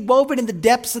 intricately woven in the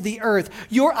depths of the earth.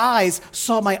 Your eyes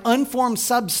saw my unformed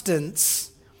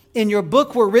substance. In your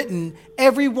book were written,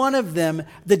 every one of them,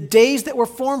 the days that were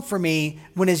formed for me,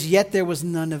 when as yet there was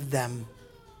none of them."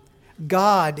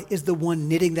 God is the one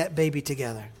knitting that baby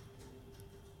together.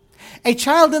 A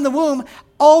child in the womb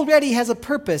already has a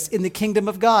purpose in the kingdom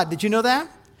of God. Did you know that?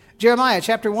 Jeremiah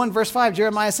chapter 1 verse 5,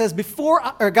 Jeremiah says,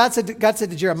 God said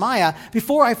to Jeremiah,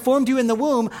 "Before I formed you in the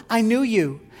womb, I knew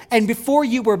you. And before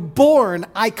you were born,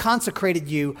 I consecrated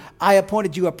you. I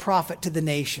appointed you a prophet to the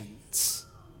nations."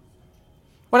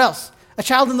 What else? A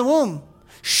child in the womb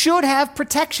should have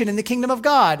protection in the kingdom of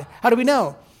God. How do we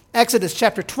know? Exodus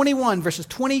chapter 21 verses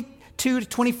 22 to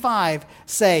 25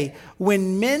 say,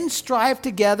 "When men strive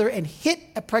together and hit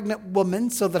a pregnant woman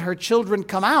so that her children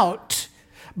come out,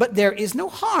 but there is no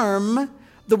harm,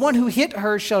 the one who hit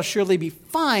her shall surely be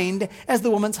fined, as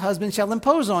the woman's husband shall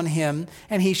impose on him,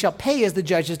 and he shall pay as the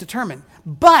judges determine.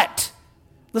 But,"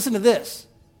 listen to this,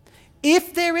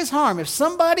 "if there is harm, if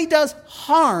somebody does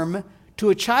harm to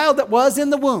a child that was in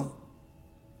the womb,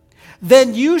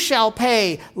 then you shall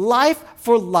pay life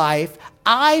for life,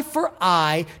 eye for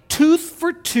eye, tooth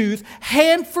for tooth,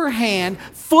 hand for hand,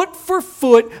 foot for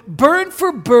foot, burn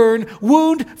for burn,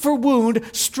 wound for wound,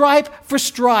 stripe for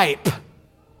stripe."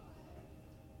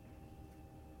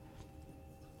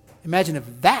 Imagine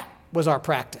if that was our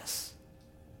practice.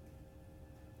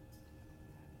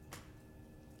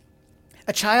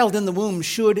 A child in the womb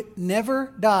should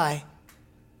never die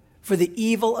for the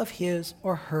evil of his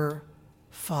or her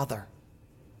father.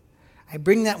 I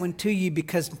bring that one to you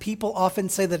because people often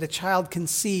say that a child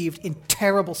conceived in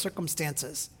terrible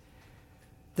circumstances,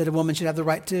 that a woman should have the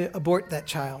right to abort that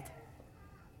child.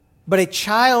 But a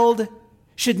child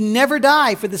should never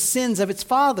die for the sins of its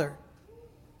father.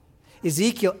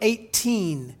 Ezekiel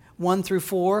 18, 1 through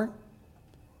 4.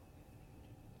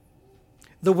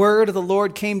 "The word of the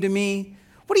Lord came to me.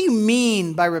 What do you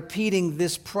mean by repeating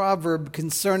this proverb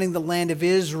concerning the land of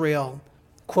Israel?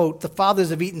 Quote, the fathers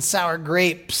have eaten sour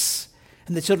grapes,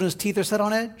 and the children's teeth are set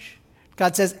on edge.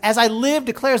 God says, as I live,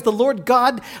 declares the Lord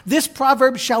God, this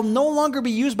proverb shall no longer be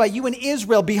used by you in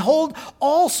Israel. Behold,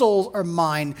 all souls are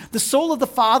mine. The soul of the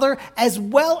Father as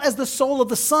well as the soul of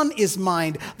the Son is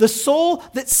mine. The soul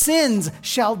that sins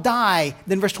shall die.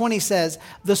 Then verse 20 says,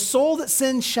 the soul that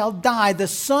sins shall die. The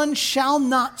Son shall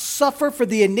not suffer for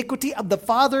the iniquity of the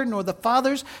Father, nor the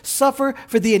fathers suffer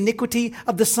for the iniquity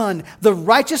of the Son. The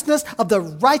righteousness of the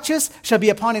righteous shall be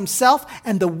upon himself,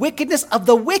 and the wickedness of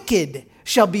the wicked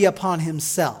shall be upon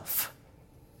himself.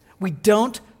 We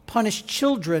don't punish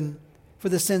children for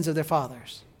the sins of their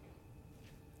fathers.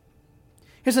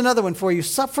 Here's another one for you.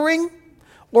 Suffering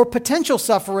or potential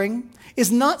suffering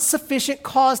is not sufficient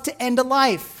cause to end a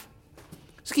life.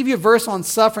 Let's give you a verse on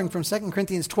suffering from 2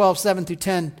 Corinthians 12, 7 through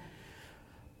 10.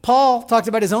 Paul talked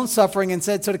about his own suffering and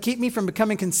said, so to keep me from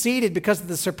becoming conceited because of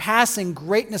the surpassing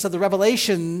greatness of the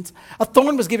revelations, a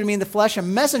thorn was given me in the flesh, a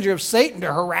messenger of Satan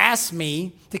to harass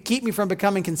me, to keep me from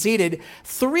becoming conceited.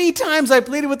 3 times I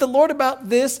pleaded with the Lord about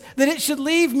this, that it should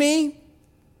leave me.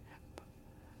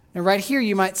 And right here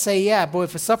you might say, yeah, boy,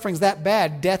 if the suffering's that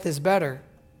bad, death is better.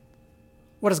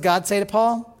 What does God say to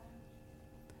Paul?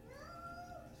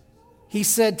 He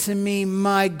said to me,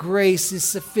 my grace is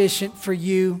sufficient for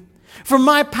you. For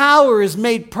my power is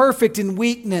made perfect in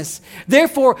weakness.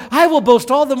 Therefore, I will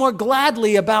boast all the more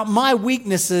gladly about my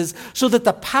weaknesses, so that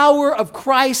the power of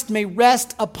Christ may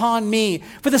rest upon me.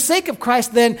 For the sake of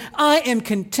Christ, then, I am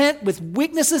content with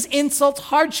weaknesses, insults,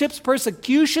 hardships,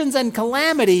 persecutions, and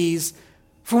calamities.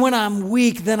 For when I'm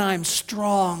weak, then I'm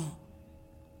strong.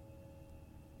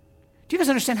 Do you guys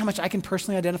understand how much I can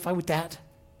personally identify with that?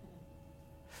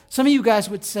 Some of you guys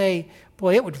would say,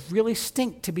 boy, it would really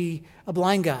stink to be a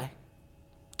blind guy.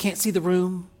 Can't see the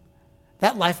room.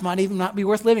 That life might even not be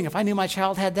worth living. If I knew my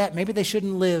child had that, maybe they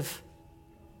shouldn't live.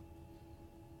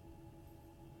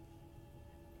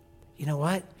 You know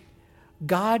what?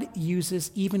 God uses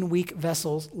even weak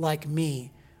vessels like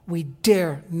me. We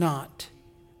dare not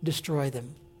destroy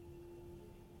them.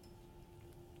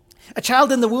 A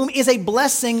child in the womb is a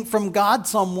blessing from God.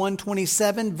 Psalm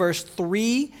 127, verse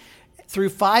 3 through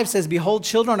 5 says, behold,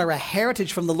 children are a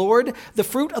heritage from the Lord, the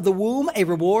fruit of the womb a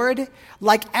reward.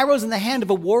 Like arrows in the hand of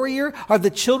a warrior are the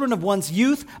children of one's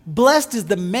youth. Blessed is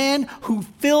the man who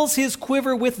fills his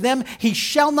quiver with them. He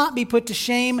shall not be put to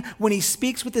shame when he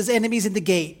speaks with his enemies in the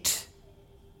gate.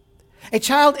 A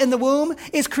child in the womb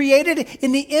is created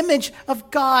in the image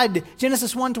of God.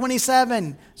 Genesis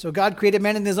 1:27. So God created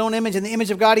man in his own image. In the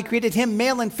image of God, he created him,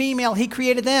 male and female. He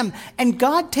created them. And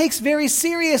God takes very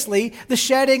seriously the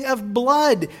shedding of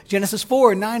blood. Genesis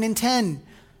 4:9 and 10.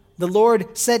 The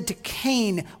Lord said to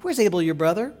Cain, "Where's Abel, your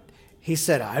brother?" He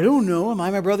said, "I don't know. Am I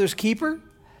my brother's keeper?"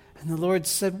 And the Lord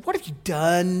said, "What have you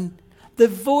done? The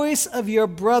voice of your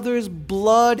brother's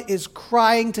blood is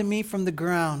crying to me from the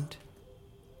ground."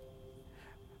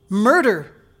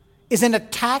 Murder is an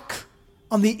attack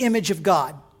on the image of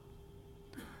God.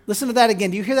 Listen to that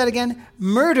again. Do you hear that again?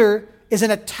 Murder is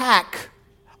an attack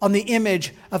on the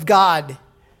image of God.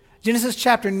 Genesis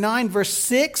chapter 9, verse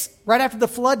 6, right after the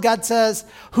flood, God says,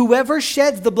 "Whoever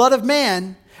sheds the blood of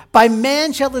man, by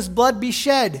man shall his blood be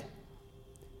shed."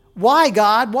 Why,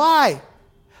 God? Why?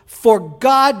 For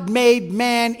God made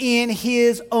man in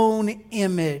his own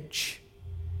image.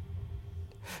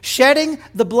 Shedding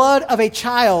the blood of a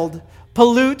child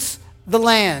pollutes the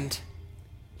land.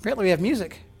 Apparently we have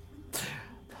music.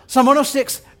 Psalm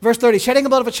 106, verse 30. Shedding the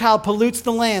blood of a child pollutes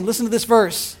the land. Listen to this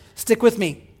verse. Stick with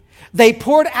me. They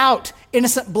poured out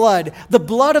innocent blood, the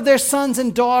blood of their sons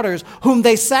and daughters, whom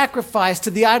they sacrificed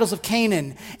to the idols of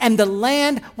Canaan, and the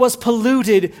land was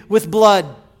polluted with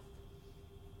blood.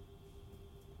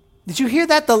 Did you hear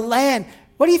that? The land.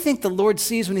 What do you think the Lord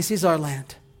sees when he sees our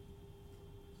land?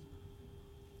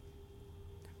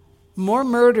 More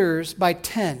murders by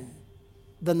 10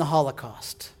 than the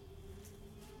Holocaust.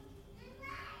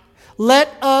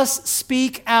 Let us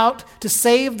speak out to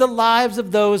save the lives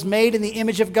of those made in the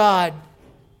image of God.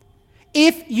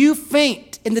 If you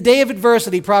faint in the day of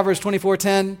adversity, Proverbs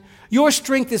 24:10, your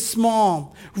strength is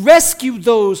small. Rescue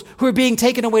those who are being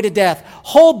taken away to death.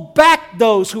 Hold back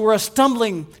those who are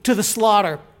stumbling to the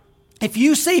slaughter. If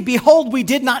you say, "Behold, we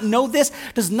did not know this,"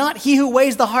 does not he who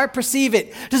weighs the heart perceive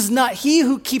it? Does not he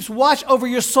who keeps watch over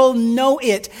your soul know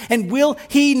it? And will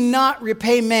he not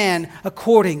repay man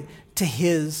according to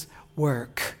his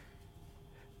work?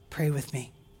 Pray with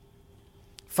me.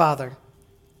 Father,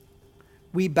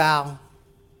 we bow.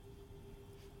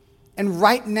 And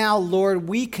right now, Lord,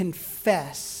 we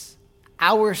confess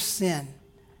our sin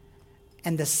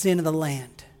and the sin of the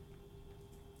land.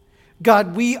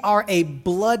 God, we are a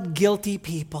blood-guilty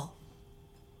people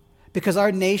because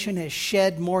our nation has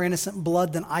shed more innocent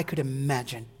blood than I could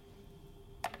imagine.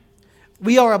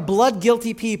 We are a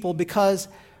blood-guilty people because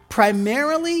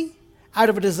primarily out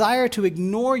of a desire to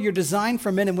ignore your design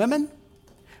for men and women,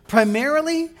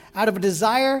 primarily out of a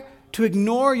desire to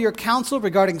ignore your counsel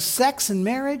regarding sex and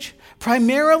marriage,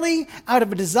 primarily out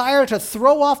of a desire to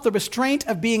throw off the restraint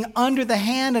of being under the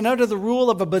hand and under the rule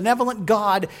of a benevolent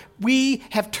God, we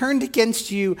have turned against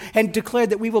you and declared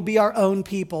that we will be our own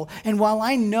people. And while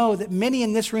I know that many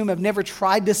in this room have never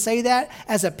tried to say that,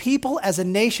 as a people, as a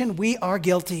nation, we are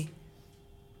guilty.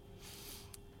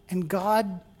 And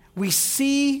God, we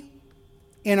see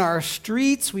in our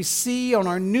streets, we see on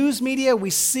our news media, we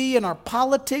see in our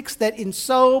politics that in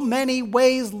so many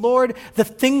ways, Lord, the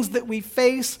things that we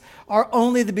face are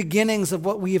only the beginnings of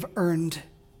what we have earned.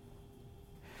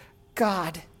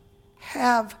 God,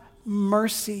 have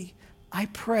mercy, I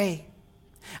pray.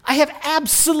 I have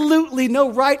absolutely no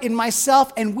right in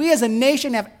myself, and we as a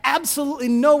nation have absolutely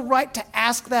no right to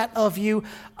ask that of you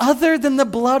other than the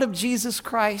blood of Jesus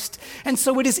Christ. And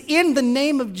so it is in the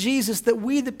name of Jesus that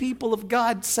we, the people of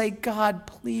God, say, God,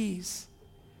 please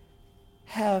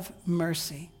have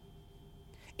mercy.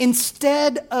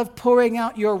 Instead of pouring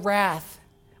out your wrath,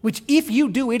 which if you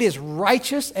do, it is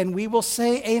righteous, and we will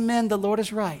say, amen, the Lord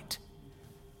is right.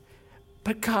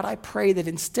 But God, I pray that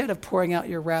instead of pouring out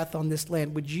your wrath on this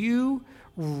land, would you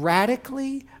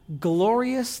radically,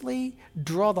 gloriously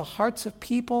draw the hearts of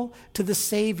people to the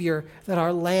Savior, that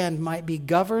our land might be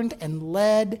governed and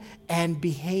led and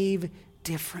behave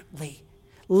differently.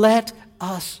 Let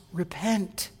us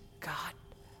repent, God,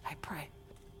 I pray.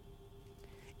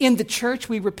 In the church,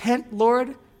 we repent,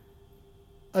 Lord,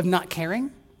 of not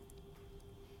caring.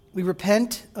 We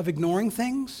repent of ignoring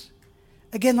things.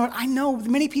 Again, Lord, I know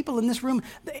many people in this room,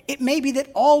 it may be that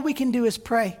all we can do is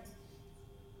pray.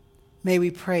 May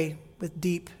we pray with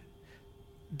deep,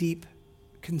 deep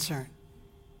concern.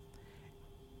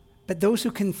 But those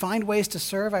who can find ways to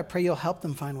serve, I pray you'll help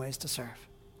them find ways to serve.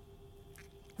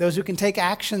 Those who can take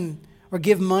action or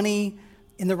give money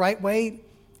in the right way,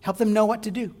 help them know what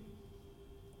to do.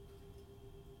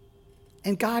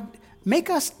 And God, make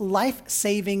us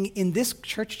life-saving in this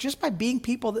church just by being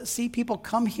people that see people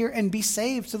come here and be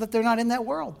saved so that they're not in that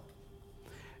world.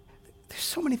 There's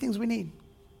so many things we need.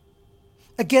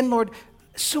 Again, Lord,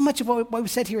 so much of what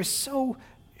we've said here is so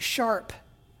sharp.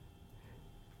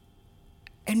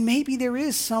 And maybe there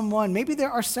is someone, maybe there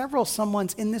are several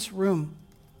someones in this room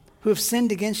who have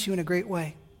sinned against you in a great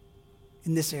way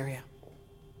in this area.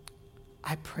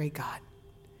 I pray, God,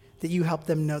 that you help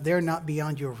them know they're not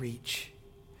beyond your reach.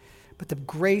 But the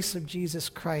grace of Jesus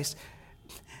Christ,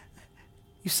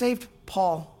 you saved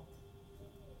Paul.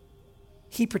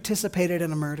 He participated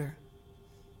in a murder.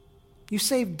 You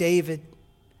saved David.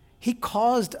 He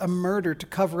caused a murder to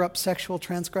cover up sexual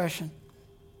transgression.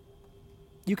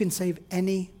 You can save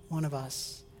any one of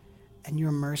us, and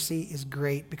your mercy is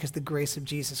great because the grace of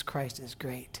Jesus Christ is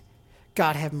great.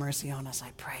 God, have mercy on us,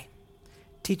 I pray.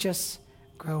 Teach us,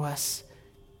 grow us,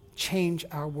 change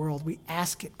our world. We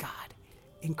ask it, God,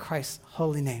 in Christ's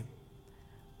holy name.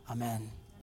 Amen.